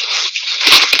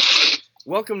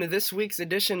Welcome to this week's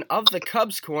edition of the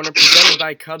Cubs Corner presented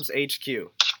by Cubs HQ.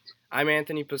 I'm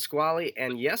Anthony Pasquale,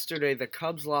 and yesterday the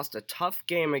Cubs lost a tough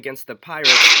game against the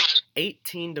Pirates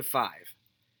 18-5.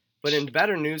 But in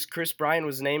better news, Kris Bryant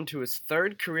was named to his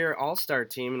third career All-Star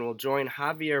team and will join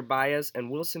Javier Baez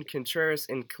and Wilson Contreras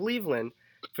in Cleveland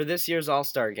for this year's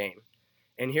All-Star game.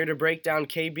 And here to break down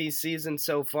KB's season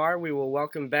so far, we will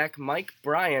welcome back Mike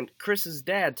Bryant, Chris's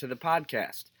dad, to the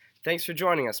podcast. Thanks for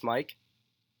joining us, Mike.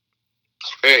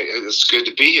 Hey, it's good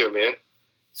to be here, man.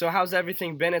 So how's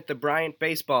everything been at the Bryant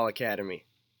Baseball Academy?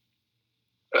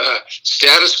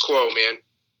 Status quo, man.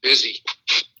 Busy.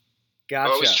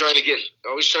 Gotcha. Always trying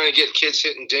to get kids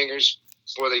hitting dingers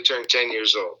before they turn 10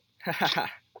 years old.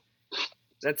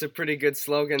 That's a pretty good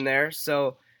slogan there.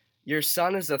 So your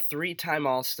son is a 3-time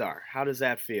All-Star. How does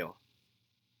that feel?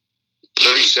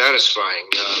 Very satisfying.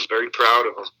 Very proud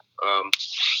of him.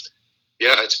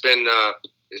 It's been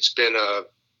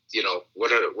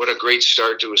what a great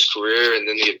start to his career, and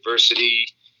then the adversity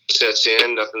sets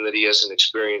in. Nothing that he hasn't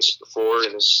experienced before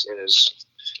in his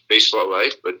baseball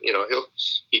life, but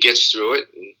he gets through it,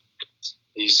 and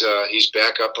he's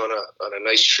back up on a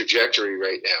nice trajectory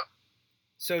right now.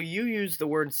 So you used the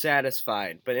word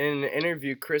satisfied, but in an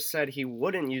interview, Kris said he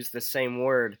wouldn't use the same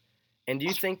word. And do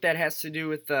you think that has to do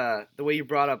with the way you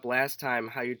brought up last time,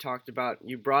 how you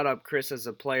brought up Kris as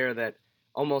a player that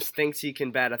almost thinks he can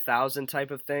bat 1,000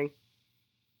 type of thing?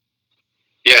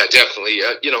 Yeah, definitely.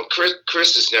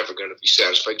 Kris is never going to be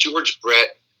satisfied. George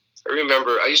Brett, I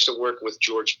remember I used to work with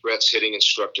George Brett's hitting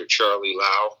instructor, Charlie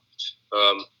Lau,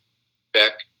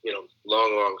 back,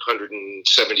 long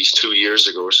 172 years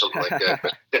ago or something like that.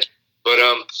 But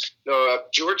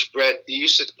George Brett, he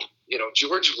used to,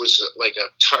 George was like a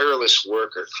tireless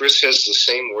worker. Kris has the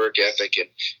same work ethic, and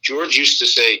George used to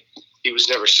say he was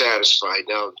never satisfied.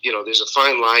 Now, there's a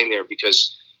fine line there,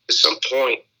 because at some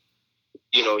point,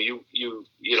 it'll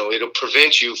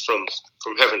prevent you from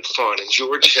having fun. And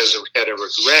George had a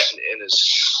regret in his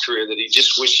career that he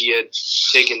just wished he had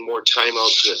taken more time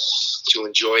out to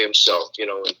enjoy himself,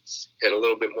 and had a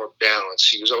little bit more balance.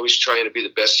 He was always trying to be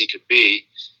the best he could be.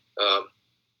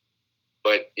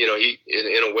 But he,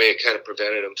 in a way, it kind of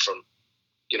prevented him from,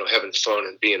 having fun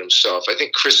and being himself. I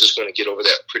think Kris is going to get over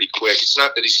that pretty quick. It's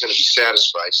not that he's going to be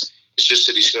satisfied. It's just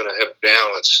that he's going to have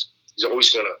balance. He's always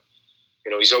going to,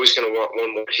 he's always going to want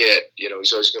one more hit.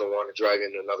 He's always going to want to drive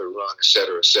in another run, et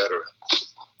cetera, et cetera.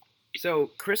 So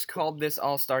Kris called this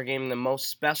All-Star game the most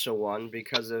special one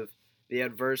because of the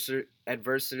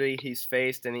adversity he's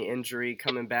faced and the injury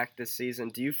coming back this season.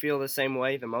 Do you feel the same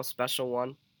way, the most special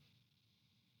one?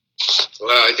 Well,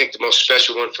 I think the most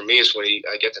special one for me is when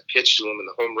I get to pitch to him in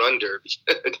the home run derby.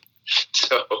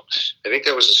 So I think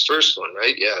that was his first one,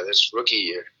 right? Yeah, this rookie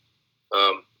year.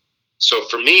 So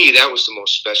for me, that was the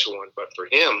most special one. But for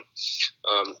him,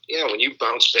 when you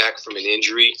bounce back from an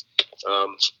injury,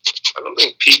 I don't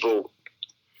think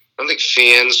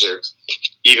fans or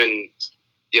even,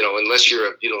 unless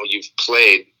you've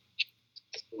played,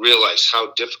 realize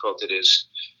how difficult it is,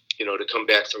 to come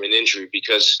back from an injury,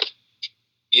 because,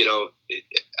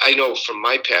 I know from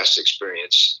my past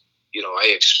experience, I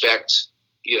expect,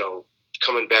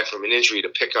 coming back from an injury to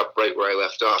pick up right where I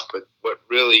left off. But what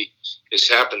really is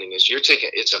happening is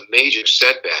it's a major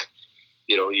setback.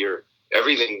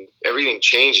 Everything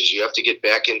changes. You have to get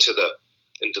back into the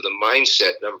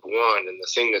mindset, number one. And the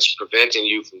thing that's preventing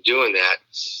you from doing that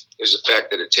is the fact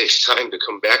that it takes time to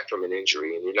come back from an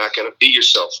injury, and you're not going to be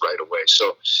yourself right away.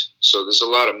 So there's a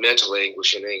lot of mental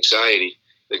anguish and anxiety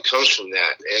that comes from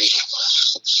that. And,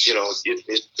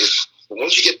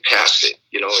 once you get past it,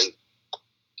 I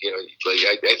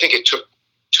think it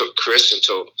took Kris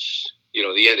until,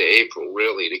 the end of April,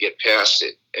 really, to get past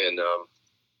it. And,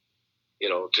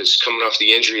 because coming off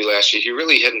the injury last year, he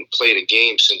really hadn't played a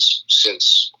game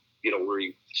since where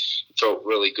he felt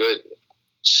really good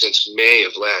since May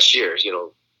of last year,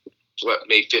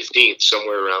 May 15th,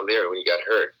 somewhere around there when he got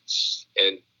hurt.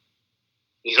 And,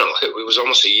 it was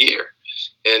almost a year.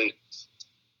 And,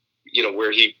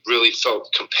 where he really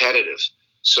felt competitive.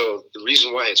 So the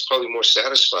reason why it's probably more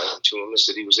satisfying to him is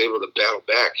that he was able to battle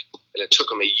back, and it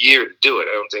took him a year to do it.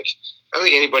 I don't think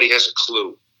anybody has a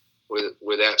clue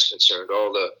where that's concerned.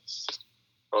 All the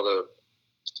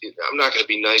I'm not going to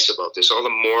be nice about this. All the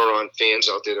moron fans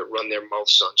out there that run their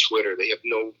mouths on Twitter, they have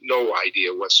no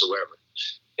idea whatsoever.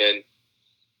 And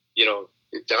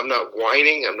I'm not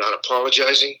whining. I'm not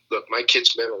apologizing. Look, my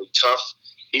kid's mentally tough.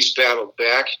 He's battled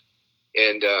back,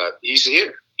 and he's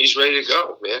here. He's ready to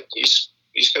go, man. He's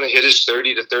going to hit his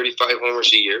 30 to 35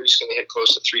 homers a year. He's going to hit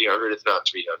close to 300, if not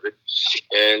 300.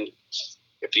 And,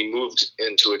 if he moved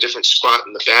into a different spot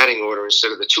in the batting order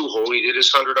instead of the 2-hole, he did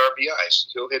his 100 RBIs.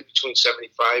 He'll hit between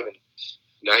 75 and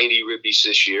 90 ribbies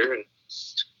this year, and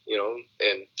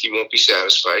and he won't be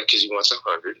satisfied because he wants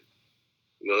 100.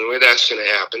 The only way that's going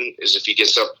to happen is if he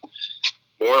gets up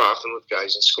more often with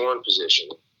guys in scoring position.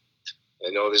 I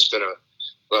know there's been a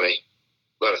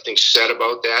lot of things said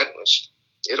about that.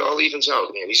 It all evens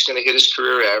out, man. He's going to hit his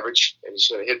career average, and he's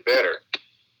going to hit better.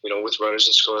 With runners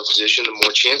in scoring position, the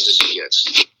more chances he gets.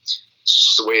 It's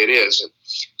just the way it is. And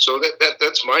so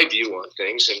that's my view on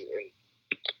things. And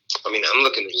I mean, I'm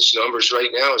looking at his numbers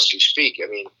right now as we speak. I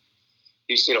mean,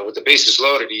 he's with the bases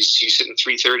loaded, he's hitting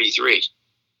 333.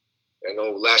 I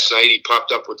know last night he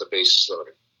popped up with the bases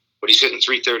loaded, but he's hitting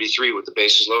 333 with the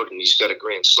bases loaded, and he's got a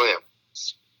grand slam.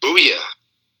 Booyah!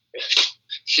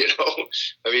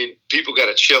 I mean, people got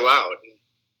to chill out.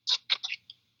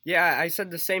 Yeah, I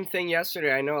said the same thing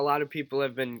yesterday. I know a lot of people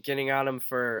have been getting on him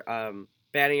for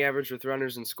batting average with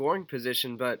runners in scoring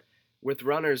position, but with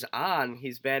runners on,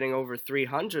 he's batting over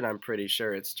 300, I'm pretty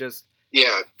sure. It's just,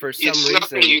 for some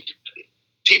reason...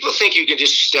 People think you can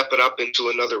just step it up into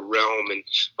another realm, and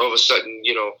all of a sudden,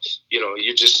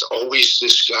 you're just always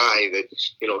this guy that,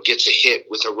 gets a hit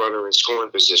with a runner in scoring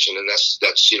position. And that's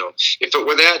if it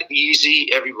were that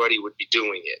easy, everybody would be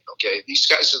doing it. Okay. These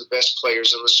guys are the best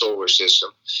players in the solar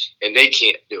system, and they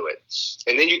can't do it.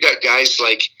 And then you got guys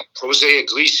like Jose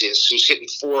Iglesias, who's hitting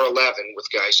 411 with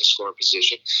guys in scoring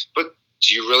position. But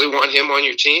do you really want him on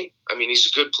your team? I mean, he's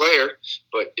a good player,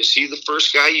 but is he the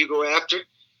first guy you go after?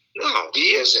 No,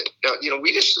 he isn't. Now,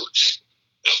 we just,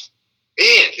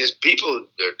 man, there's people,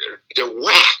 they're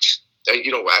whacked. I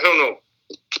don't know.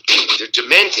 They're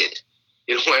demented.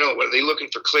 I don't know. Are they looking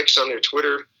for clicks on their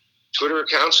Twitter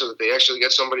account so that they actually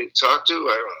get somebody to talk to? I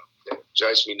don't know. It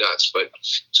drives me nuts. But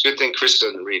it's a good thing Chris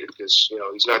doesn't read it because,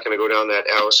 he's not going to go down that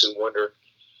Alice in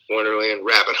Wonderland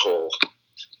rabbit hole,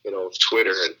 of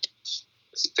Twitter. And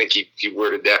I think he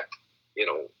worded that,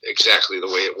 exactly the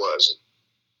way it was.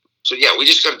 So, we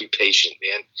just got to be patient,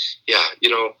 man. Yeah,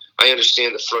 I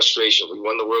understand the frustration. We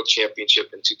won the World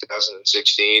Championship in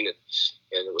 2016, and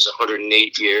it was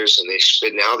 108 years,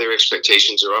 and now their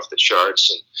expectations are off the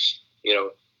charts. And,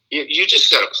 you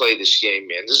just got to play this game,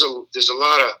 man. There's a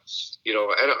lot of,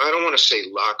 I don't want to say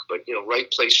luck, but, right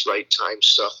place, right time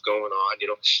stuff going on.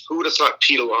 Who would have thought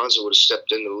Pete Alonso would have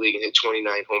stepped into the league and hit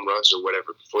 29 home runs or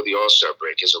whatever before the All-Star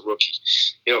break as a rookie?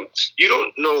 You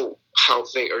don't know how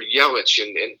or Yelich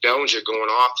and Bellinger going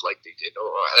off like they did.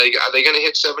 Are they going to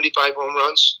hit 75 home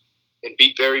runs and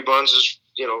beat Barry Bonds'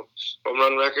 home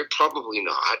run record? Probably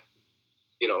not.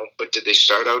 But did they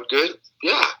start out good?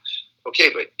 Yeah. Okay,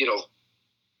 but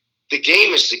the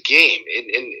game is the game,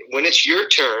 and when it's your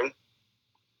turn,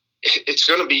 it's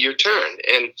going to be your turn.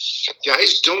 And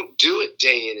guys don't do it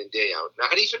day in and day out.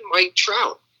 Not even Mike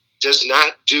Trout does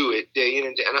not do it day in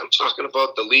and day out. And I'm talking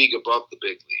about the league above the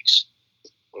big leagues.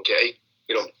 Okay?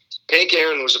 Hank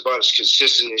Aaron was about as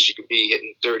consistent as you could be,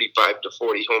 hitting 35 to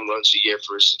 40 home runs a year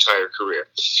for his entire career.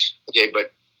 Okay,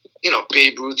 but,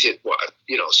 Babe Ruth hit what?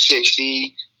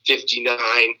 60,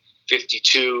 59,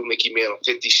 52, Mickey Mantle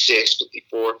 56,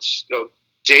 54.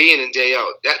 Day in and day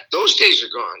out. Those days are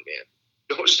gone, man.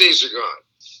 Those days are gone.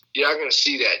 You're not going to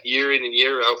see that year in and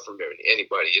year out from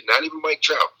anybody, not even Mike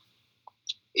Trout,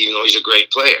 even though he's a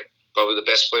great player, probably the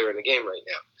best player in the game right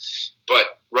now.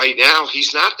 But right now,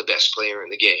 he's not the best player in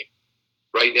the game.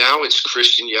 Right now, it's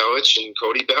Christian Yelich and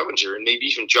Cody Bellinger and maybe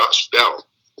even Josh Bell,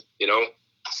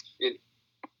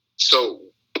 So,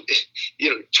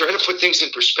 trying to put things in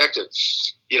perspective,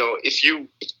 if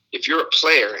you're a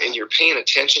player and you're paying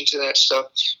attention to that stuff,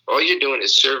 all you're doing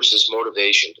is serves as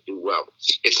motivation to do well.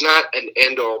 It's not an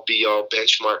end-all, be-all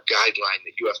benchmark guideline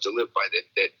that you have to live by,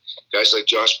 that guys like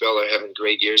Josh Bell are having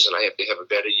great years and I have to have a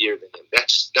better year than him.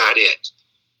 That's not it.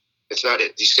 That's not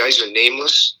it. These guys are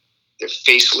nameless. They're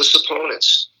faceless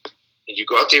opponents. And you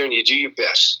go out there and you do your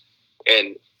best.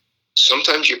 And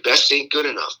sometimes your best ain't good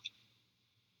enough.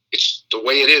 It's the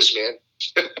way it is, man.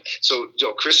 So,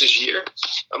 Chris's year,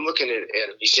 I'm looking at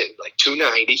him. He's hitting like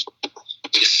 290. He's got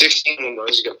 16 home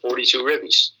runs. He's got 42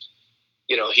 ribbies.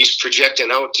 He's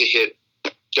projecting out to hit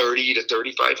 30 to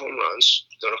 35 home runs.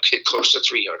 Going to hit close to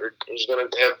 300. He's going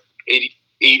to have 80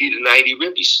 to 90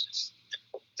 ribbies.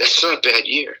 That's not a bad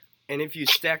year. And if you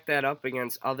stack that up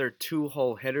against other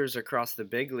two-hole hitters across the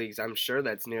big leagues, I'm sure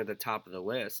that's near the top of the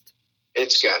list.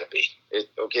 It's got to be.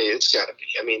 It's got to be.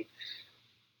 I mean,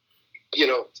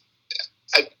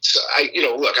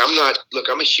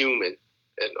 I'm a human,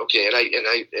 and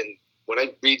when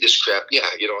I read this crap,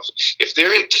 if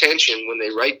their intention when they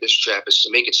write this crap is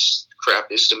to make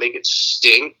it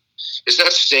sting, it's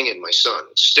not stinging my son,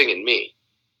 it's stinging me.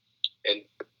 And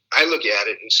I look at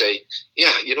it and say,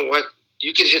 yeah, you know what?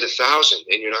 You could hit 1,000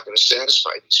 and you're not going to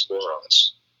satisfy these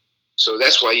morons. So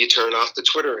that's why you turn off the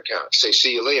Twitter account. Say,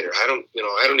 see you later. I don't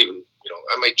even,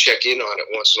 I might check in on it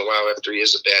once in a while after he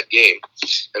has a bad game.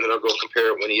 And then I'll go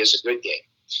compare it when he has a good game.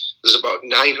 There's about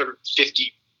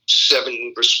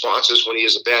 957 responses when he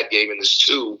has a bad game, and there's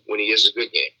 2 when he has a good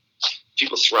game.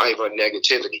 People thrive on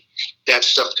negativity. That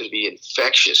stuff can be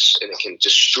infectious, and it can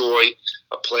destroy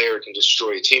a player. It can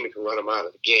destroy a team. It can run them out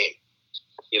of the game,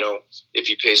 if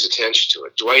he pays attention to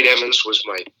it. Dwight Emmons was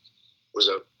a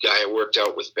guy I worked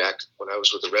out with back when I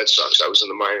was with the Red Sox. I was in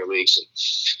the minor leagues, and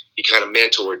he kind of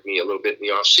mentored me a little bit in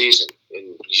the off season.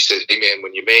 And he said, hey, man,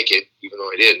 when you make it, even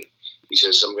though I didn't, he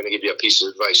says, I'm going to give you a piece of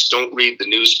advice. Don't read the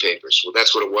newspapers. Well,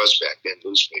 that's what it was back then,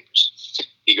 newspapers.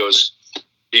 He goes,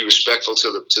 be respectful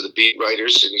to the beat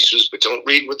writers. And he says, but don't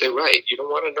read what they write. You don't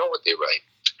want to know what they write.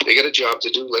 They got a job to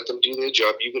do. Let them do their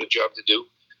job. You got a job to do.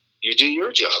 You do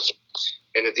your job.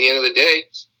 And at the end of the day,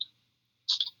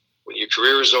 when your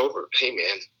career is over, hey,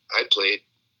 man, I played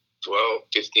 12,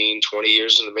 15, 20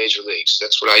 years in the major leagues.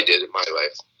 That's what I did in my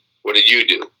life. What did you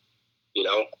do?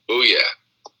 Oh, yeah.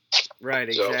 Right,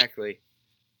 exactly.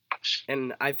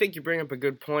 And I think you bring up a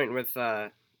good point with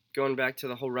going back to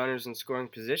the whole runners and scoring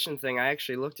position thing. I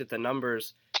actually looked at the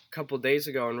numbers a couple days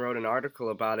ago and wrote an article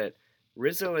about it.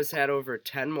 Rizzo has had over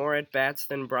 10 more at-bats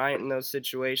than Bryant in those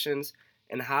situations,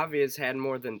 and Javi has had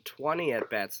more than 20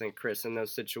 at-bats than Chris in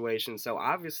those situations. So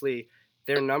obviously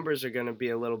their numbers are going to be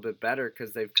a little bit better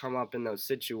because they've come up in those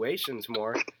situations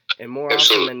more. And more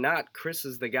often than not, Chris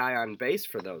is the guy on base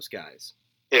for those guys.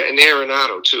 Yeah, and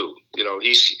Arenado too.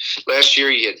 Last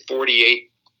year he had 48,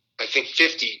 I think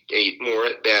 58 more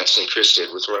at bats than Chris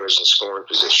did with runners in scoring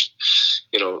position.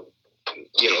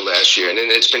 Last year, and then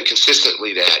it's been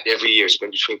consistently that every year. It's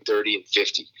been between 30 and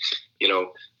 50.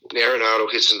 Arenado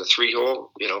hits in the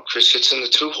 3-hole. Chris hits in the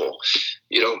 2-hole.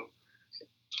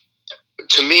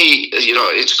 To me,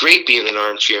 it's great being an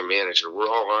armchair manager. We're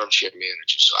all armchair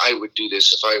managers. So I would do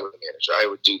this if I were the manager. I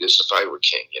would do this if I were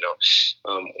king.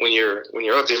 When you're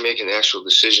out there making actual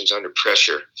decisions under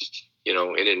pressure,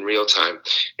 and in real time,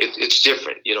 it's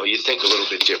different. You think a little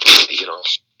bit differently.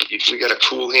 We got a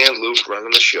cool hand, Luke,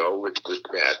 running the show with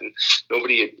Matt, and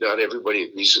not everybody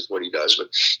agrees with what he does,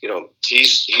 but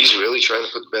he's really trying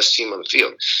to put the best team on the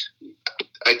field.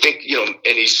 I think,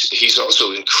 and he's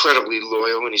also incredibly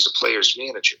loyal, and he's a player's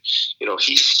manager.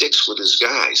 He sticks with his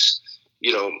guys,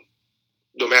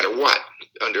 no matter what.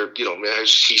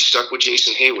 He stuck with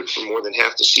Jason Hayward for more than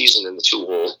half the season in the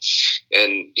 2-hole,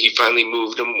 and he finally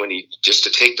moved him just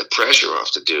to take the pressure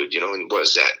off the dude, and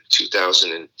was that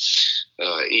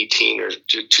 2018 or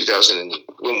 2000,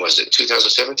 when was it,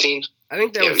 2017? I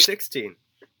think that was 16.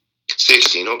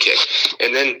 16, okay.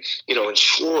 And then, in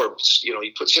Schwartz,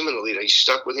 he puts him in the lead. He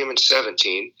stuck with him in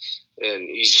 17, and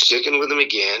he's sticking with him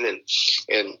again.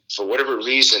 And for whatever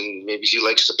reason, maybe he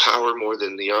likes the power more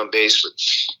than the on base. But,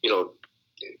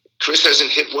 Chris hasn't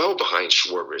hit well behind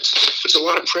Schwarber. It's a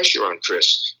lot of pressure on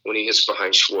Chris when he hits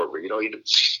behind Schwarber. He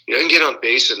doesn't get on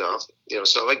base enough.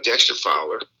 It's not like Dexter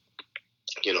Fowler.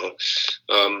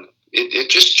 It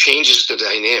just changes the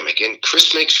dynamic. And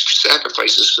Chris makes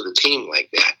sacrifices for the team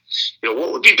like that.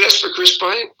 What would be best for Chris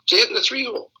Bryant? To hit in the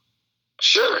 3-hole.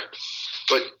 Sure.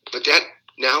 But that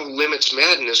now limits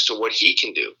Madden as to what he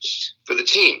can do for the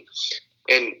team.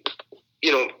 And,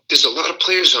 there's a lot of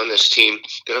players on this team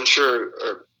that I'm sure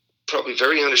are probably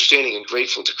very understanding and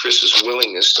grateful to Chris's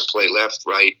willingness to play left,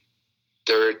 right,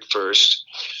 third, first,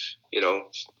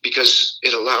 because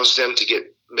it allows them to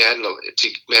get Madden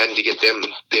to get them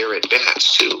their at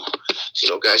bats too.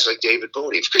 Guys like David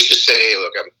Bodie. If Chris just said, "Hey,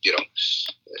 look,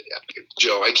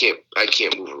 Joe, I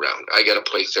can't move around. I got to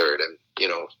play third," and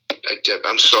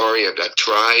I'm sorry, I've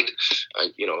tried.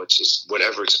 It's just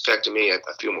whatever. It's affecting me. I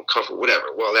feel more comfortable.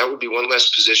 Whatever. Well, that would be one less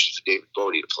position for David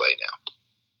Bodie to play now.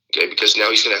 Okay, because now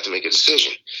he's going to have to make a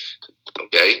decision.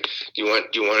 Okay, do you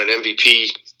want an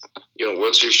MVP,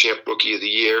 World Series champ, Rookie of the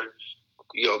Year,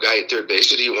 guy at third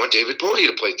base, or do you want David Bodie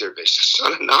to play third base? That's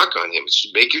not a knock on him. It's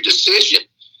make your decision.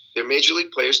 They're major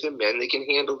league players. They're men. They can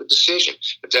handle the decision.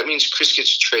 If that means Chris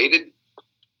gets traded,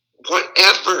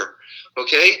 whatever.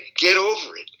 Okay, get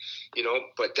over it.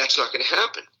 But that's not going to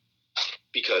happen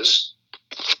because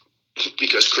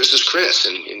Chris is Chris,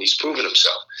 and he's proven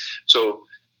himself. So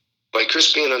by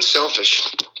Chris being unselfish,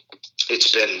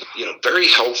 it's been very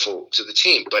helpful to the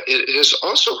team, but it has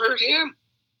also hurt him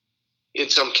in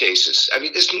some cases. I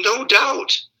mean, there's no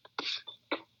doubt.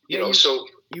 So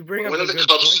you bring up a good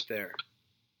point there.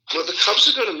 Well, the Cubs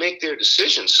are going to make their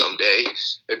decision someday,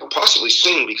 and possibly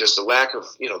soon, because the lack of,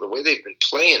 the way they've been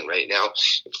playing right now,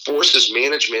 it forces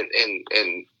management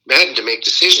and Madden to make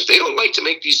decisions. They don't like to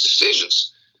make these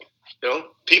decisions.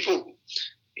 People,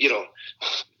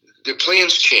 their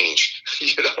plans change,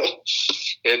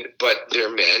 but they're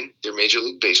men, they're Major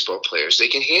League Baseball players. They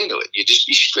can handle it. You just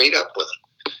be straight up with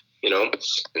them,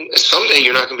 and someday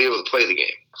you're not going to be able to play the game.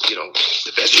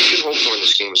 The best you can hope for in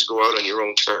this game is go out on your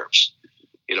own terms,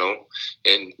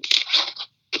 and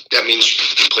that means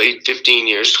you play 15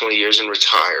 years, 20 years and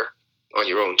retire on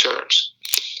your own terms.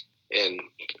 And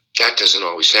that doesn't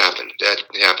always happen. That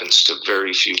happens to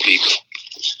very few people.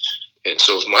 And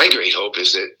so my great hope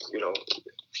is that,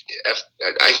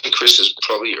 I think Chris has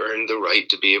probably earned the right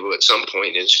to be able at some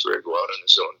point in his career go out on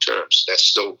his own terms. The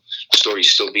story's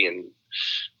still being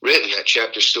written, that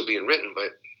chapter's still being written,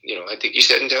 but, I think he's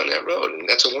heading down that road, and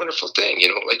that's a wonderful thing,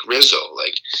 like Rizzo,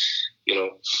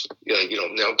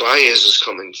 now Baez is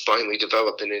coming, finally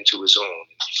developing into his own.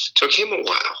 It took him a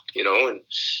while,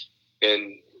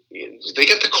 and they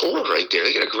got the core right there.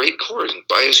 They got a great core. And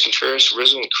Baez, Contreras,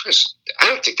 Rizzo, and Chris. I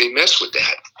don't think they mess with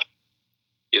that.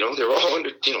 They're all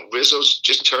under, Rizzo's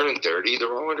just turning 30.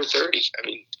 They're all under 30. I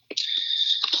mean,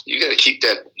 you got to keep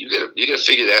that. You got to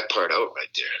figure that part out right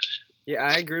there. Yeah,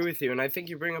 I agree with you. And I think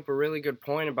you bring up a really good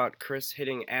point about Chris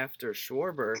hitting after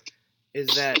Schwarber,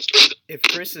 is that if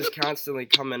Chris is constantly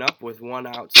coming up with 1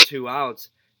 out, 2 outs,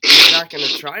 he's not going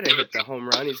to try to hit the home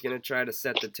run. He's going to try to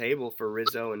set the table for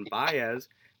Rizzo and Baez.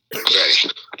 Right.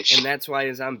 And that's why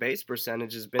his on-base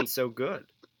percentage has been so good.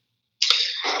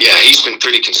 Yeah, he's been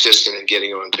pretty consistent in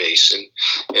getting on base.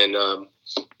 And I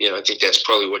think that's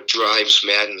probably what drives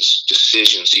Madden's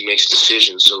decisions. He makes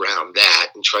decisions around that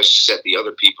and tries to set the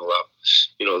other people up,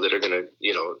 that are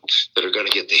going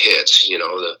to get the hits,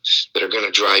 that are going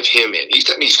to drive him in.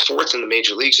 He's fourth in the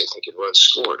major leagues, I think, in runs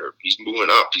scored, or he's moving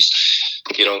up. He's,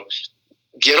 get on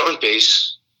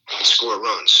base and score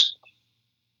runs.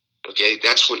 Okay,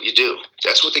 that's what you do.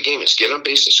 That's what the game is. Get on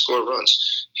base and score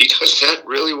runs. He does that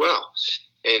really well.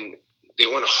 And they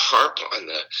want to harp on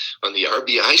the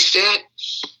RBI stat.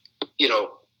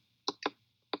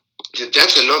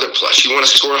 That's another plus. You want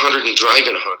to score 100 and drive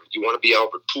in 100. You want to be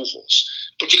Albert Pujols.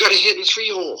 But you got to hit in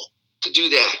 3-hole to do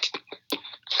that.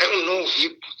 I don't know.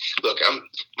 Look,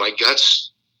 my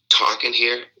gut's talking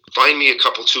here. Find me a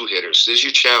couple 2-hitters. There's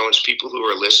your challenge, people who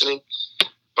are listening.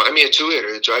 Find me a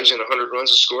 2-hitter that drives in 100 runs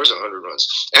and scores 100 runs.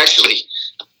 Actually,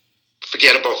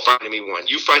 forget about finding me one.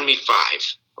 You find me 5,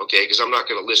 okay? Because I'm not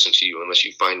going to listen to you unless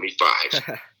you find me 5.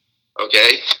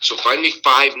 Okay? So find me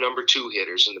 5 number 2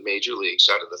 hitters in the major leagues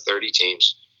out of the 30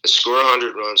 teams that score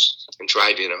 100 runs and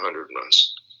drive in 100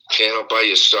 runs. Okay? And I'll buy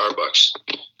you a Starbucks.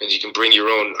 And you can bring your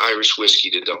own Irish whiskey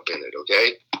to dump in it,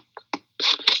 okay?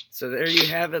 So there you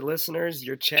have it, listeners.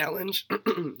 Your challenge,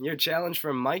 your challenge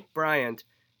from Mike Bryant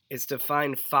is to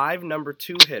find 5 number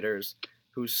 2 hitters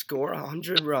who score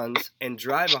 100 runs and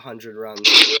drive 100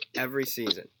 runs every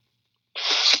season.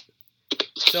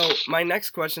 So my next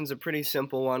question is a pretty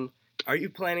simple one. Are you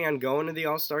planning on going to the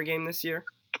All-Star game this year?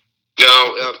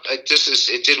 No, it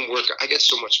didn't work. I got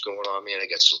so much going on, man. I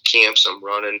got some camps I'm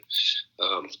running.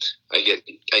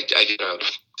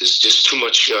 There's just too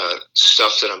much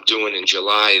stuff that I'm doing in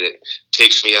July that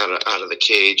takes me out of the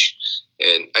cage,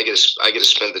 and I get to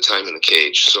spend the time in the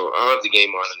cage. So I'll have the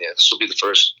game on in there. This will be the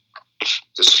first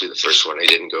one I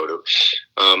didn't go to.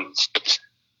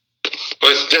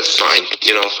 But that's fine.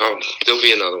 There'll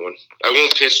be another one. I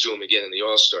won't pitch to him again in the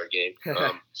All-Star game.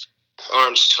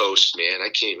 Arm's toast, man. I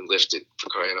can't even lift it, for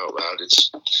crying out loud. It's,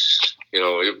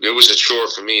 it was a chore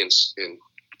for me in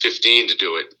 15 to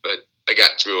do it, but I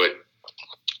got through it.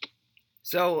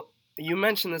 So you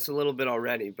mentioned this a little bit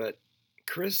already, but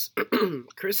Chris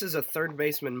is a third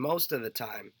baseman most of the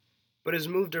time, but has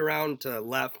moved around to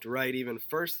left, right, even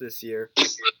first this year.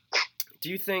 Do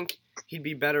you think he'd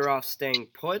be better off staying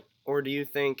put, or do you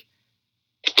think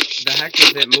the heck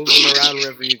with it, move him around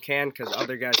wherever you can because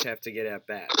other guys have to get at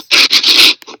bats?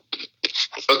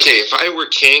 Okay, if I were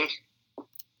King,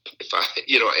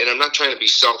 and I'm not trying to be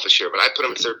selfish here, but I put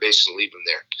him at third base and leave him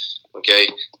there. Okay,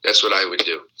 that's what I would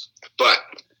do. But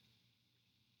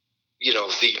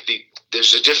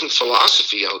there's a different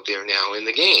philosophy out there now in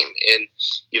the game, and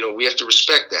we have to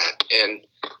respect that. And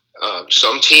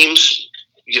some teams,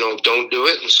 don't do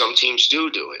it, and some teams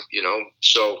do it.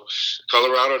 So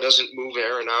Colorado doesn't move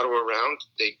Arenado around;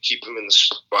 they keep him in the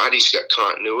spot. He's got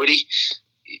continuity.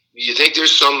 Do you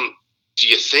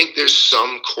think there's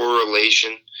some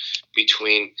correlation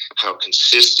between how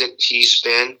consistent he's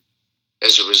been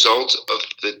as a result of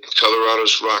the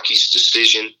Colorado's Rockies'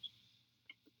 decision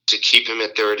to keep him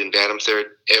at third and bat him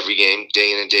third every game,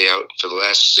 day in and day out, for the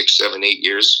last 6, 7, 8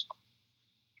 years?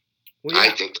 Well,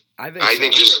 yeah, I think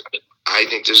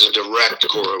there's a direct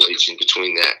correlation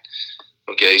between that.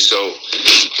 Okay, so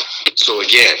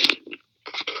again,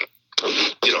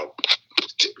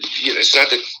 it's not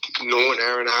that Nolan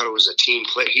Arenado is a team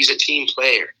player. He's a team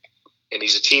player, and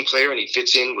he's a team player, and he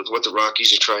fits in with what the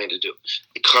Rockies are trying to do.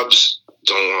 The Cubs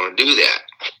don't want to do that,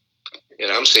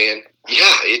 and I'm saying,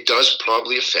 yeah, it does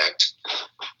probably affect,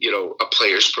 a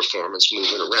player's performance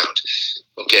moving around.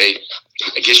 Okay,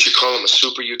 I guess you call him a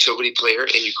super utility player,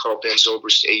 and you call Ben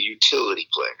Zobrist a utility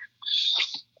player.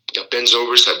 Now, Ben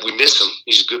Zobrist, we miss him.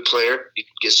 He's a good player. He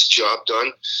gets the job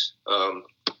done,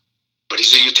 but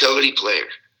he's a utility player.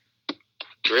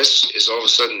 Chris is all of a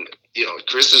sudden,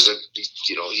 Chris is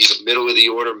he's a middle of the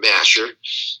order masher.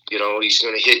 He's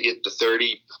going to hit you the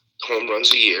 30 home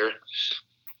runs a year.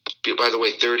 By the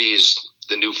way, 30 is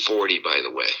the new 40, by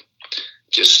the way.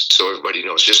 Just so everybody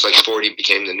knows, just like 40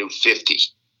 became the new 50,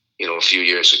 a few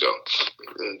years ago.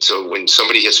 And so when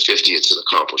somebody hits 50, it's an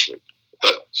accomplishment.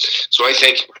 But so I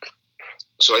think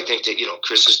that,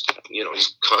 Chris is, he's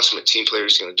a consummate team player.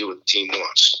 He's going to do what the team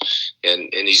wants, and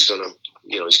he's going to,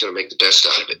 he's going to make the best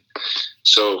out of it.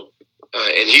 So,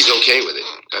 and he's okay with it.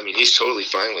 I mean, he's totally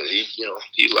fine with it.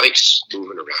 He likes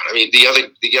moving around. I mean, the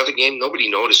other game, nobody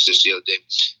noticed this the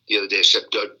other day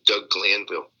except Doug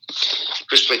Glanville.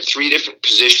 Chris played 3 different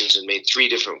positions and made 3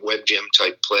 different web gem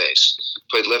type plays.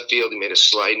 Played left field. He made a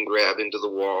slide and grab into the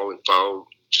wall and foul,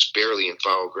 just barely in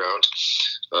foul ground.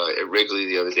 At Wrigley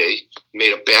the other day,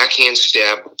 made a backhand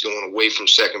stab going away from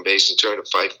second base and turned a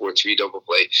 5-4-3 double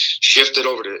play. Shifted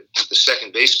over to the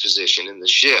second base position in the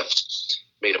shift.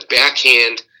 Made a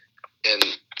backhand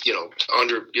and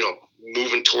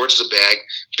moving towards the bag.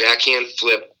 Backhand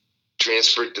flip,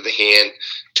 transferred to the hand,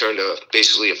 turned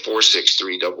basically a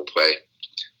 4-6-3 double play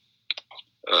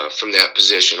from that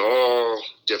position. All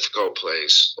difficult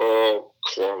plays, all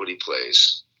quality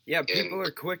plays. Yeah, people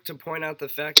are quick to point out the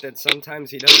fact that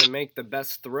sometimes he doesn't make the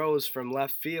best throws from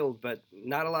left field, but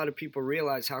not a lot of people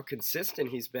realize how consistent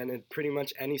he's been in pretty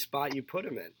much any spot you put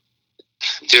him in.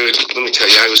 Dude, let me tell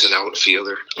you, I was an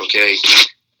outfielder, okay?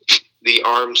 The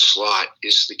arm slot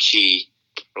is the key,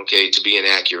 okay, to being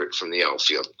accurate from the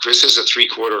outfield. Chris has a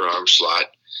 3/4 arm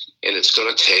slot, and it's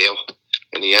going to tail,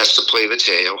 and he has to play the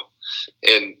tail.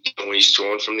 And when he's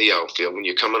throwing from the outfield, when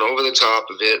you're coming over the top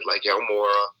of it, like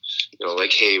Almora,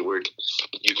 like Hayward,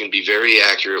 you can be very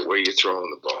accurate where you're throwing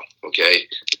the ball, okay?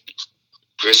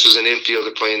 Chris is an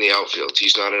infielder playing the outfield.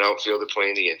 He's not an outfielder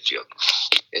playing the infield.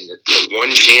 And the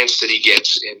one chance that he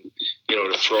gets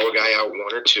to throw a guy out 1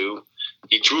 or 2,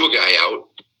 he threw a guy out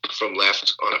from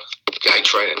left on a guy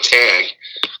trying to tag,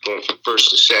 going from first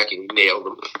to second. He nailed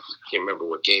him. I can't remember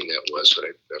what game that was, but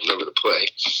I remember the play.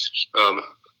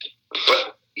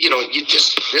 But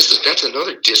that's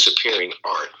another disappearing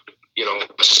art.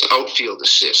 Outfield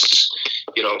assists.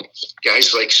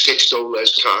 Guys like Sixto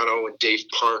Lezcano and Dave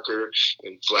Parker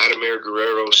and Vladimir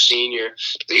Guerrero Sr.,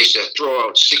 they used to throw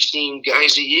out 16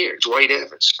 guys a year. Dwight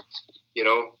Evans,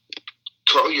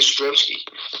 Carl Yastrzemski.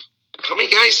 How many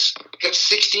guys got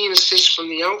 16 assists from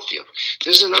the outfield?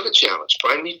 There's another challenge.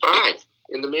 Find me 5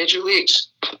 in the major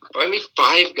leagues. Find me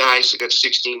 5 guys that got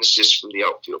 16 assists from the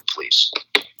outfield, please.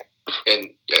 And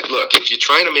look, if you're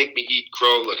trying to make me eat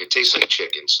crow, look, it tastes like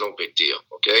chicken. It's no big deal,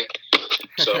 okay?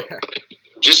 So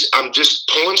I'm just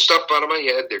pulling stuff out of my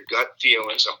head. They're gut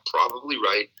feelings. I'm probably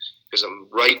right because I'm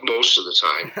right most of the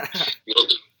time.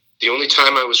 The only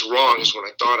time I was wrong is when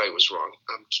I thought I was wrong.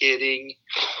 I'm kidding.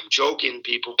 I'm joking,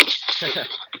 people.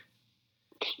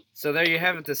 So there you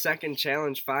have it, the second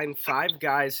challenge. Find 5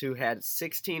 guys who had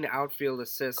 16 outfield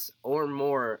assists or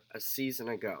more a season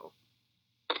ago.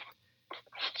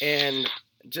 And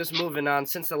just moving on,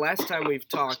 since the last time we've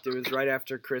talked, it was right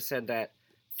after Chris had that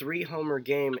 3-homer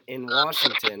game in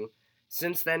Washington.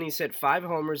 Since then, he's hit 5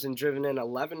 homers and driven in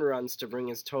 11 runs to bring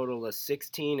his total to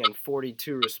 16 and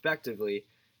 42, respectively.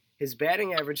 His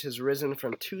batting average has risen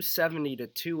from 270 to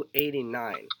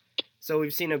 289. So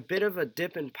we've seen a bit of a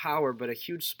dip in power, but a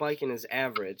huge spike in his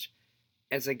average.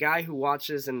 As a guy who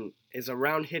watches and is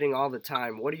around hitting all the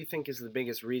time, what do you think is the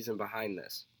biggest reason behind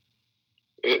this?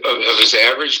 Of his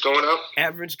average going up?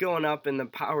 Average going up and the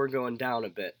power going down a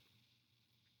bit.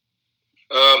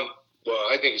 Well,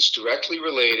 I think it's directly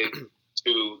related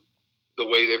to the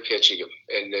way they're pitching him.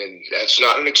 And then that's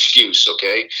not an excuse,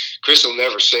 okay? Chris will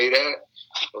never say that,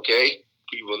 okay?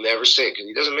 He will never say it because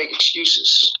he doesn't make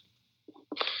excuses.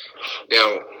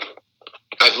 Now,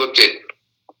 I've looked at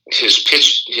his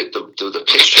pitch, the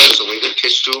pitch trends, the way they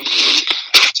pitch to him.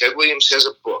 Ted Williams has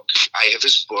a book. I have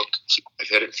his book. I've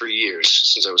had it for years,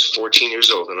 since I was 14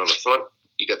 years old. And on the front,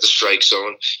 you got the strike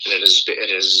zone, and it is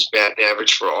his batting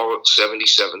average for all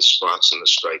 77 spots in the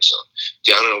strike zone.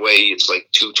 Down and away, it's like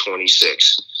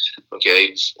 226.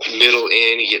 Okay, middle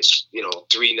in, he hits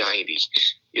 390.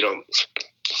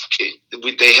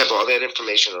 They have all that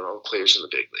information on all the players in the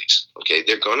big leagues. Okay,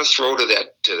 they're going to throw to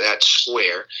that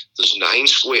square, those 9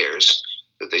 squares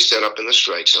that they set up in the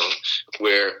strike zone,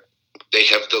 where they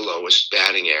have the lowest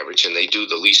batting average and they do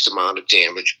the least amount of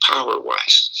damage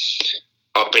power-wise.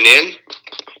 Up and in,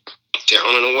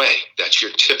 down and away. That's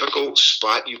your typical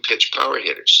spot you pitch power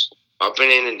hitters. Up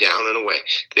and in and down and away.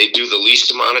 They do the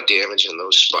least amount of damage in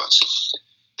those spots.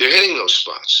 They're hitting those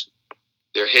spots.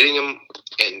 They're hitting them,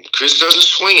 and Chris doesn't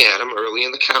swing at them early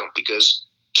in the count because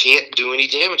can't do any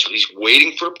damage. He's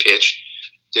waiting for a pitch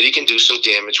that he can do some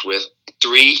damage with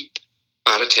 3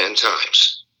 out of 10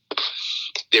 times.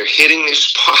 They're hitting their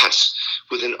spots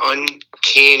with an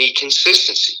uncanny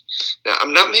consistency. Now,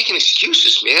 I'm not making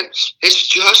excuses, man. It's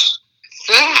just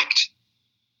fact.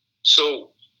 So,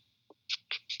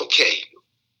 okay,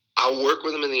 I'll work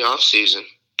with him in the off season,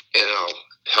 and I'll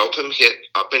help him hit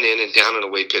up and in and down and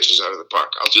away pitches out of the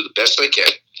park. I'll do the best I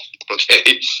can,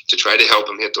 okay, to try to help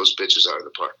him hit those pitches out of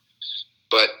the park.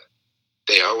 But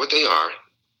they are what they are.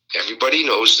 Everybody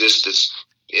knows this. That's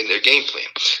in their game plan.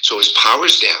 So his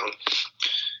power's down,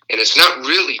 and it's not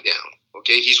really down.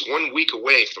 Okay, he's 1 week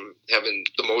away from having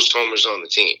the most homers on the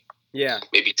team. Yeah,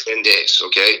 maybe 10 days.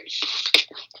 Okay,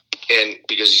 and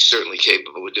because he's certainly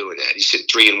capable of doing that. He's hit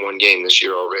 3 in 1 game this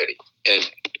year already, and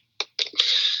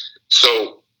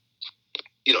so,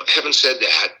 having said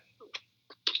that,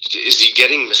 is he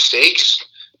getting mistakes?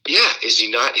 Yeah. Is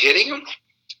he not hitting them?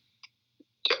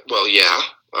 Well, yeah.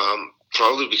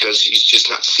 Probably because he's just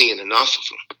not seeing enough of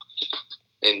them.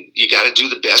 And you got to do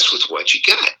the best with what you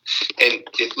got. And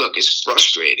it's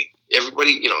frustrating.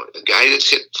 Everybody, a guy that's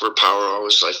hit for power all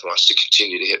his life wants to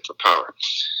continue to hit for power.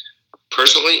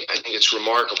 Personally, I think it's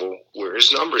remarkable where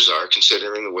his numbers are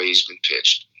considering the way he's been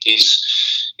pitched.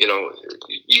 He's,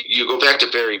 you go back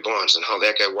to Barry Bonds and how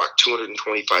that guy walked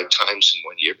 225 times in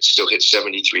 1 year, but still hit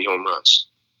 73 home runs.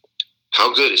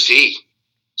 How good is he?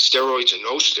 Steroids or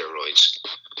no steroids?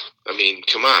 I mean,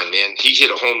 come on, man. He hit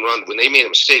a home run. When they made a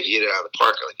mistake, he hit it out of the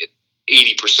park like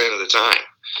 80% of the time.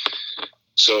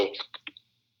 So,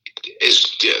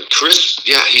 is Chris,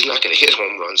 he's not going to hit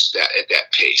home runs at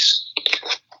that pace.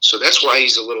 So that's why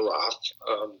he's a little off,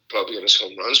 probably on his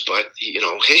home runs. But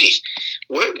hey,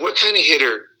 what kind of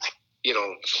hitter,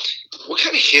 what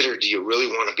kind of hitter do you really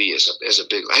want to be as a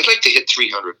big? I'd like to hit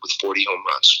 300 with 40 home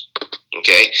runs.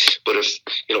 Okay, but if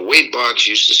Wade Boggs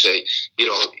used to say,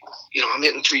 I'm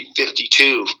hitting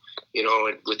 352,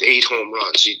 with 8 home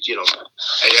runs,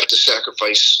 I'd have to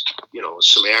sacrifice,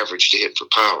 some average to hit for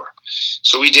power.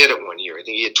 So he did it 1 year. I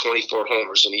think he had 24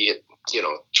 homers and he hit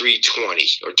 320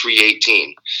 or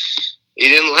 318. He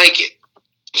didn't like it.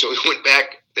 So he went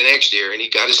back the next year and he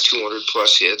got his 200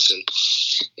 plus hits and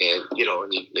he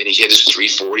hit his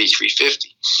 340,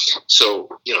 350. So,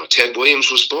 Ted Williams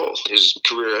was both. His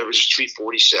career average was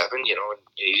 347, and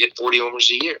he hit 40 homers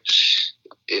a year.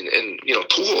 And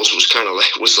Pujols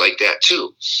was like that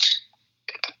too.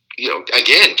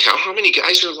 Again, count how many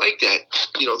guys are like that,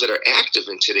 that are active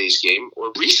in today's game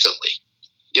or recently.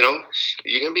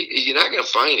 You're not gonna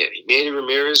find any. Manny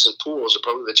Ramirez and Pujols are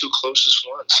probably the 2 closest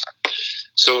ones.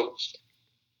 So,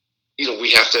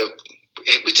 we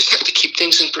just have to keep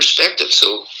things in perspective.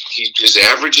 So his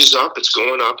average is up. It's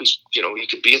going up. He's, he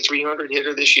could be a 300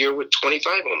 hitter this year with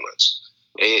 25 home runs.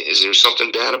 Is there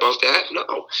something bad about that?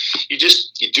 No. You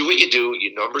do what you do.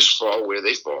 Your numbers fall where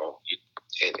they fall.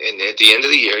 And at the end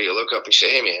of the year, you look up and say,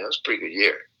 hey, man, that was a pretty good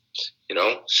year.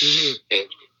 Mm-hmm. And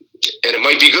it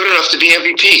might be good enough to be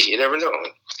MVP. You never know.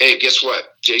 Hey, guess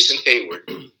what? Jason Hayward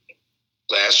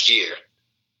last year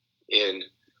in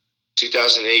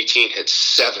 2018 had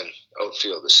 7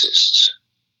 outfield assists.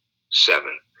 7.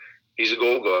 He's a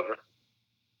Gold Glover.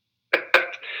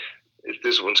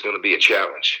 This one's going to be a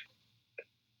challenge.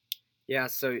 Yeah,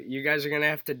 so you guys are going to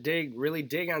have to really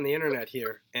dig on the internet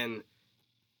here. And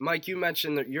Mike, you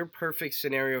mentioned that your perfect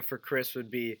scenario for Chris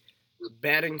would be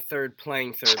batting third,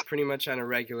 playing third, pretty much on a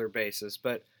regular basis.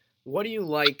 But what do you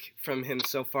like from him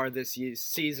so far this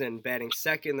season, batting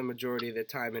second the majority of the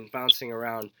time and bouncing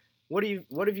around? What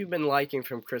have you been liking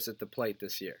from Chris at the plate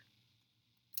this year?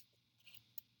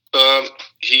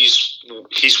 He's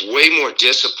way more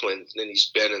disciplined than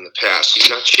he's been in the past. He's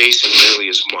not chasing nearly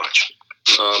as much.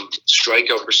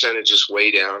 Strikeout percentage is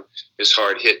way down. His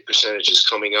hard hit percentage is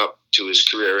coming up to his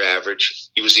career average.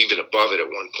 He was even above it at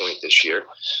one point this year.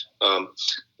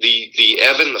 The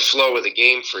ebb and the flow of the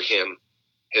game for him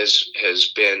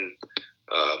has been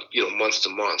month to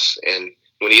month. And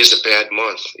when he is a bad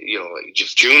month,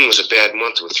 if June was a bad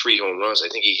month with 3 home runs, I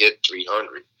think he hit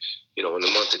 300, in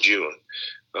the month of June.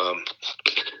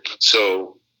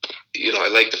 So I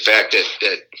like the fact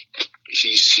that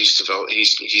he's developed.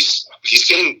 He's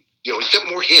getting. He's got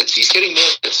more hits. He's getting more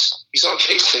hits. He's on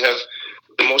pace to have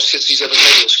the most hits he's ever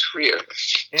had in his career.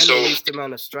 And the least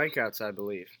amount of strikeouts, I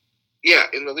believe. Yeah,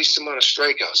 in the least amount of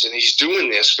strikeouts. And he's doing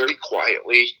this very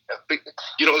quietly.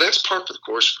 That's par for the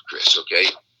course for Chris, okay?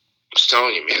 I was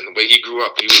telling you, man, the way he grew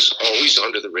up, he was always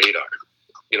under the radar.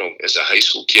 As a high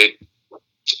school kid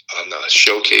on the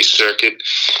showcase circuit.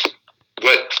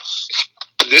 But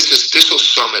this will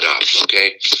sum it up,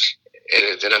 okay?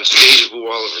 And then I'm deja vu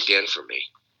all over again for me.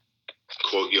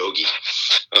 Quote Yogi.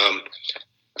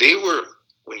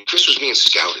 When Chris was being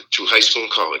scouted through high school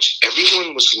and college,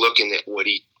 everyone was looking at what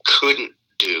he couldn't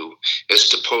do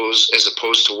as opposed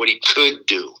to what he could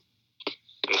do.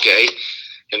 Okay?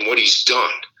 And what he's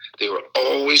done. They were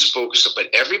always focused on,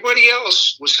 but everybody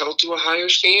else was held to a higher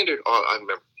standard. I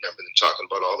remember them talking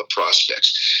about all the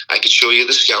prospects. I could show you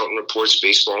the scouting reports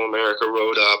Baseball America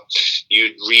wrote up.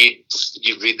 You'd read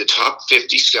the top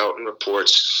 50 scouting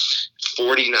reports.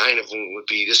 49 of them would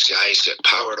be, this guy's got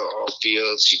power to all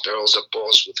fields. He barrels up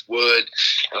balls with wood.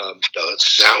 The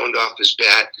sound off his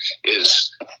bat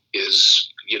is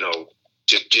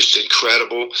just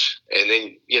incredible. And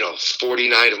then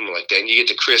 49 of them like that. And you get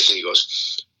to Chris, and he goes,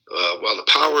 well, the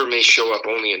power may show up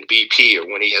only in BP or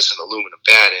when he has an aluminum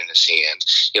bat in his hand,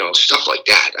 stuff like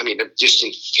that. I mean, it just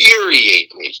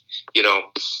infuriate me,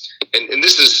 and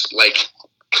this is like,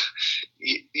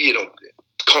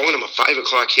 calling him a 5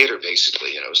 o'clock hitter,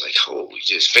 basically. And I was like, holy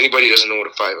just, if anybody doesn't know what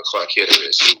a 5 o'clock hitter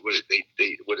is, what it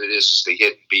is they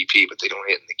hit in BP, but they don't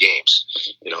hit in the games,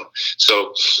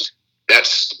 So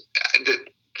that's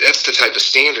the type of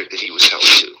standard that he was held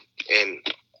to. And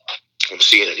I'm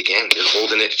seeing it again. They're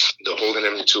holding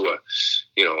him to a,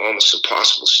 almost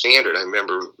impossible standard. I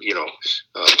remember,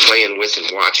 playing with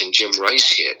and watching Jim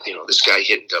Rice hit. This guy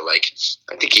hit into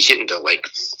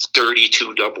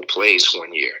 32 double plays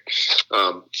one year.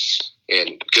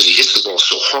 And because he hits the ball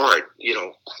so hard,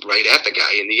 right at the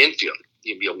guy in the infield.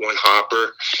 He'd be a one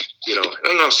hopper,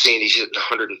 I'm not saying he's hitting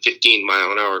 115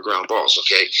 mile an hour ground balls.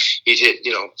 Okay. He'd hit,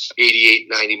 88,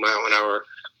 90 mile an hour,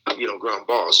 ground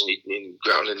balls, and he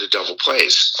ground into double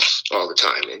plays all the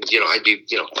time. And, I'd be,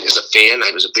 as a fan, I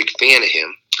was a big fan of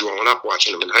him growing up,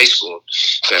 watching him in high school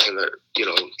back in the,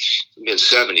 mid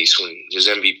 70s when his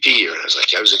MVP year. And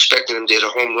I was expecting him to hit a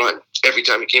home run every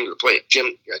time he came to the plate.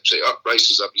 Jim, I'd say,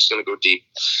 Rice is up, he's going to go deep.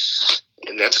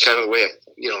 And that's kind of the way,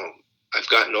 I've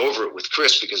gotten over it with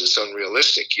Chris, because it's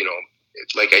unrealistic,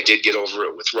 like I did get over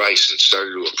it with Rice and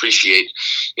started to appreciate,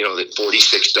 that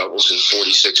 46 doubles and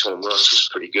 46 home runs was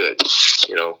pretty good, back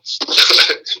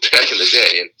in the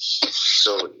day. And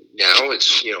so now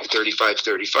it's,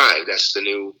 35-35. That's the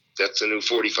new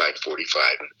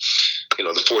 45-45. The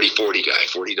 40-40 guy,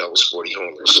 40 doubles, 40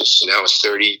 homers. So now it's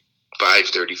 35-35.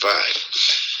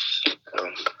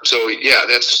 So yeah,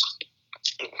 that's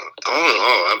all in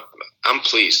all. I'm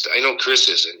pleased. I know Chris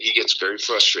isn't. He gets very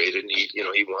frustrated, and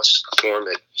he wants to perform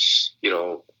at,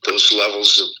 those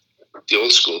levels of the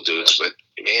old school dudes. But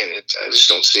man, I just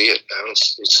don't see it.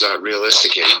 It's not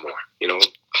realistic anymore.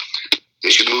 They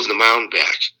should move the mound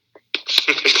back.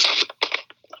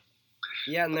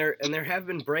 Yeah, and there have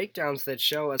been breakdowns that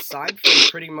show, aside from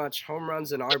pretty much home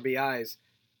runs and RBIs,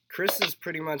 Chris is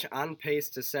pretty much on pace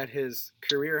to set his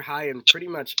career high in pretty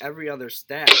much every other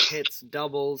stat: hits,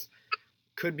 doubles,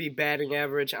 could be batting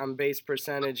average, on base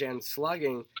percentage, and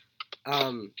slugging.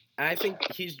 I think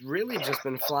he's really just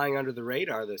been flying under the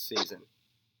radar this season.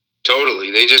 Totally.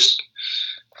 It's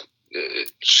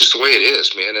just the way it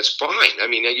is, man. It's fine. I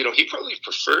mean, he probably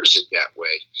prefers it that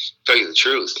way, to tell you the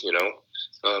truth,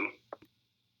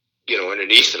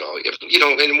 underneath it all.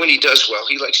 And when he does well,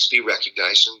 he likes to be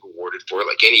recognized and rewarded for it,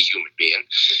 like any human being,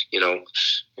 and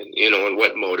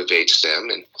what motivates them.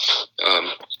 And,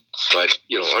 but,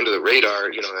 under the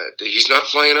radar, he's not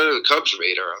flying under the Cubs'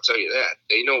 radar, I'll tell you that.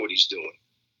 They know what he's doing.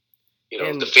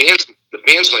 The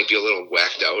fans might be a little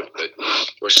whacked out,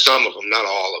 or some of them, not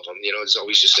all of them. There's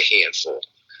always just a handful.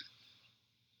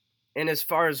 And as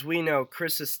far as we know,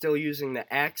 Chris is still using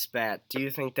the axe bat. Do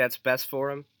you think that's best for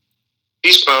him?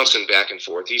 He's bouncing back and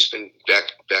forth. He's been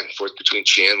back and forth between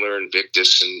Chandler and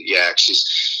Victus and Yax.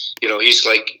 He's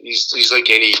like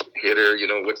any hitter.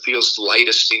 What feels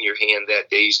lightest in your hand that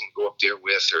day, he's gonna go up there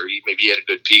with, or maybe he had a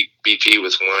good BP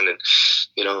with one, and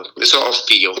it's all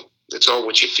feel. It's all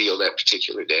what you feel that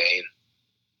particular day.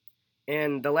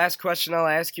 And the last question I'll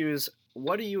ask you is,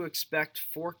 what do you expect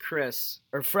from Chris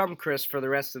for the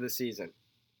rest of the season?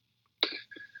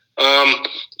 I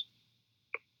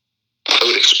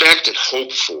would expect and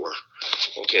hope for,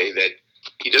 that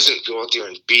he doesn't go out there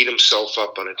and beat himself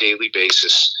up on a daily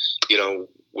basis,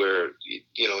 where,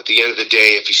 at the end of the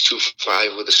day, if he's 2 for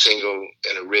 5 with a single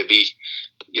and a ribby,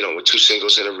 with 2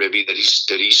 singles and a ribby, that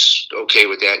he's okay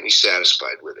with that and he's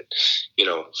satisfied with it,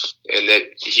 and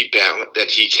that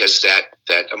he has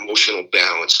that emotional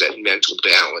balance, that mental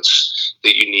balance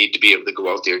that you need to be able to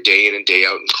go out there day in and day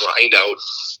out and grind out,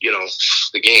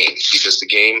 the game, because the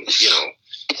game,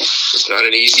 it's not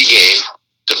an easy game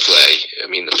to play. I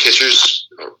mean, the pitchers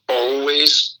are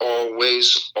always,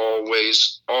 always,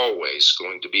 always, always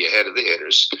going to be ahead of the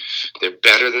hitters. They're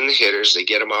better than the hitters. They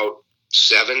get them out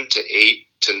 7 to 8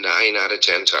 to 9 out of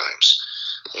 10 times,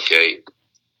 okay,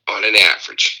 on an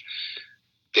average.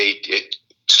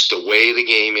 It's the way the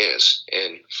game is.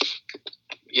 And,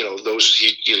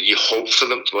 you hope for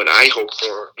them. What I hope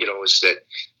for, is that,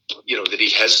 that he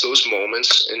has those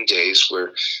moments and days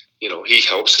where, he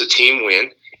helps the team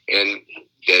win, and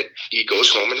that he goes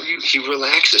home and he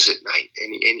relaxes at night,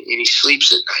 and he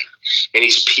sleeps at night, and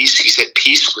he's at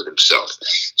peace with himself,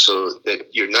 so that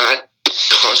you're not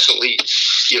constantly,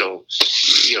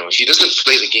 he doesn't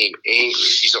play the game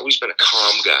angry. He's always been a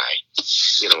calm guy,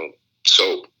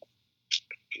 so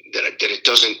that it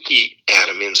doesn't eat at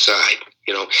him inside,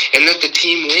 and that the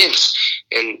team wins,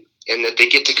 and that they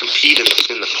get to compete in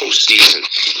the postseason,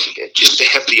 just to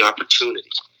have the opportunity,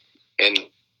 and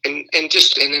then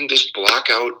just block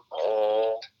out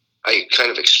all. I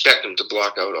kind of expect him to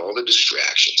block out all the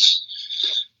distractions.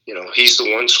 He's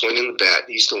the one swinging the bat.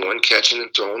 He's the one catching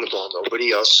and throwing the ball.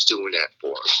 Nobody else is doing that for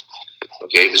him.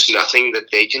 Okay, there's nothing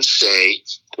that they can say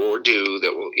or do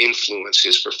that will influence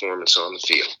his performance on the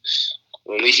field.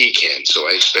 Only he can. So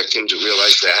I expect him to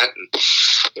realize that,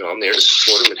 and I'm there to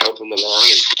support him and help him along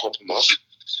and pump him up,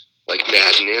 like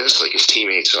Madden is, like his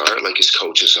teammates are, like his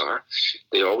coaches are.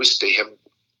 They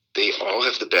all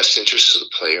have the best interests of the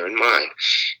player in mind,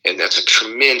 and that's a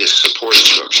tremendous support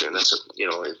structure, and that's an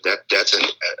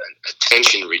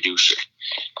tension reducer.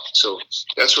 So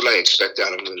that's what I expect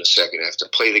out of him in the second half, to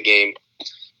play the game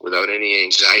without any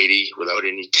anxiety, without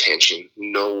any tension,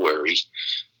 no worry.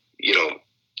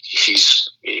 He's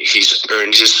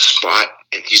earned his spot,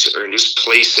 and he's earned his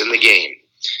place in the game,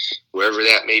 wherever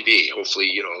that may be.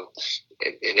 Hopefully,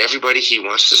 and everybody, he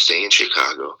wants to stay in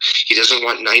Chicago. He doesn't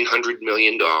want $900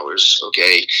 million,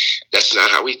 okay? That's not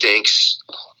how he thinks.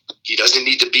 He doesn't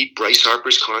need to beat Bryce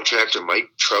Harper's contract or Mike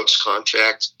Trout's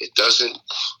contract. It doesn't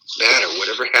matter.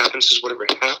 Whatever happens is whatever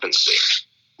happens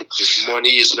there. His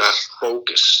money is not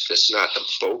focused. That's not the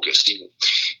focus. He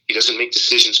doesn't make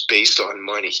decisions based on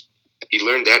money. He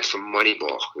learned that from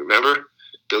Moneyball. Remember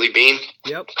Billy Beane?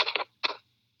 Yep.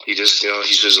 He just,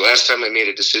 he says, last time I made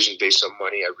a decision based on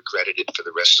money, I regretted it for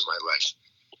the rest of my life.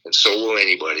 And so will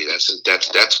anybody.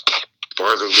 That's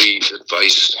fatherly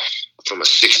advice from a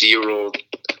 60-year-old,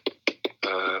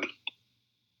 I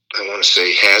want to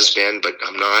say has been, but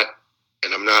I'm not,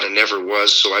 and I'm not, and never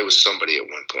was, so I was somebody at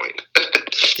one point.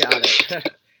 Got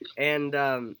it. And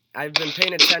I've been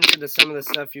paying attention to some of the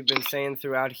stuff you've been saying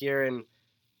throughout here, and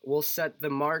we'll set the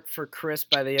mark for Chris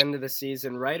by the end of the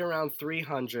season right around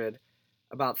 300,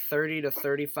 about 30 to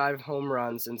 35 home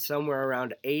runs, and somewhere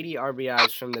around 80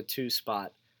 RBIs from the 2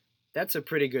 spot. That's a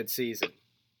pretty good season.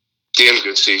 Damn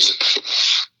good season.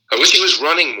 I wish he was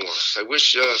running more. I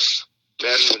wish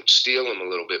Madden would steal him a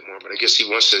little bit more, but I guess he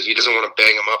doesn't want to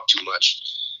bang him up too much.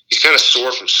 He's kind of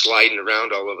sore from sliding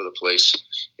around all over the place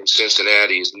in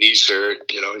Cincinnati. His knees hurt.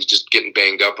 He's just getting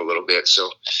banged up a little bit. So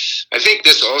I think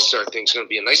this All-Star thing is going to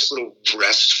be a nice little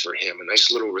rest for him, a nice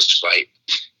little respite.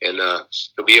 And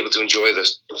he'll be able to enjoy the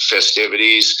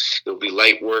festivities. There'll be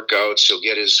light workouts. He'll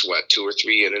get his, 2 or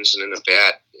 3 innings and in a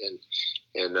bat. And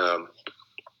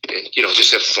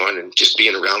just have fun and just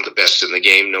being around the best in the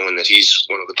game, knowing that he's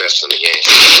one of the best in the game.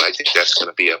 So I think that's going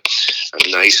to be a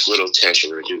nice little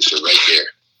tension reducer right there.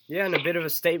 Yeah, and a bit of a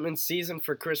statement season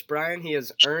for Kris Bryant. He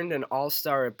has earned an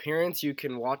All-Star appearance. You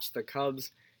can watch the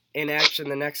Cubs in action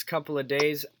the next couple of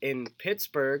days in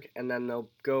Pittsburgh, and then they'll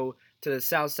go to the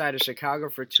south side of Chicago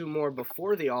for 2 more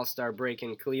before the All-Star break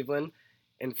in Cleveland.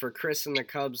 And for Chris and the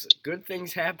Cubs, good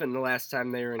things happened the last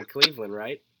time they were in Cleveland,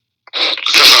 right?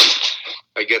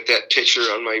 I get that picture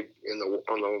on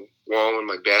the wall in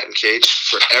my batting cage,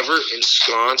 forever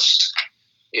ensconced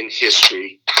in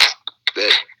history,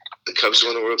 that the Cubs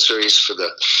won the World Series for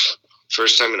the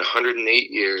first time in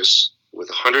 108 years, with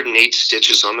 108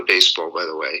 stitches on the baseball, by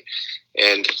the way.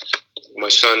 And my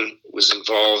son was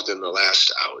involved in the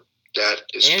last out. That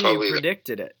is and probably you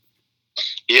predicted it.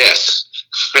 Yes,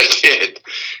 I did.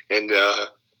 And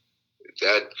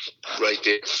that right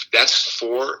there, that's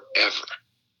forever.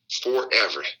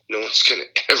 Forever. No one's going to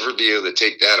ever be able to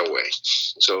take that away.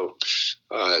 So,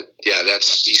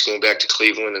 he's going back to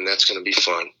Cleveland, and that's going to be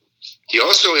fun. He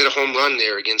also hit a home run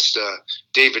there against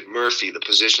David Murphy, the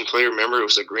position player. Remember, it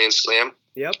was a grand slam.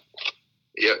 Yep.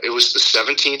 Yeah, it was the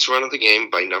 17th run of the game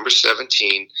by number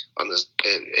 17 on the,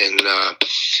 and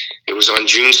it was on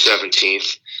June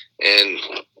 17th, and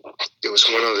there was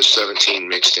one other 17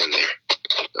 mixed in there.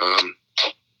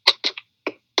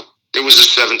 It was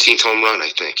the 17th home run, I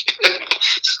think.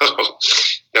 So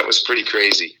that was pretty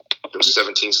crazy. Those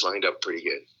 17s lined up pretty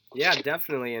good. Yeah,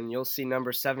 definitely, and you'll see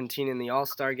number 17 in the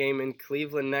All-Star game in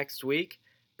Cleveland next week.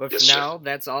 But Yes, for now, sir.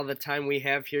 that's all the time we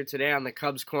have here today on the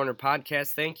Cubs Corner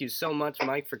podcast. Thank you so much,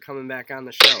 Mike, for coming back on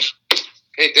the show.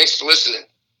 Hey, thanks for listening.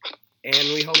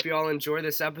 And we hope you all enjoy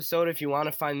this episode. If you want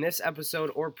to find this episode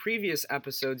or previous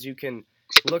episodes, you can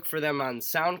look for them on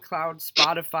SoundCloud,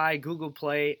 Spotify, Google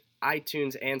Play,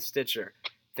 iTunes, and Stitcher.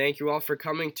 Thank you all for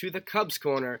coming to the Cubs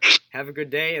Corner. Have a good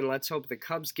day, and let's hope the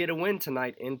Cubs get a win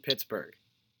tonight in Pittsburgh.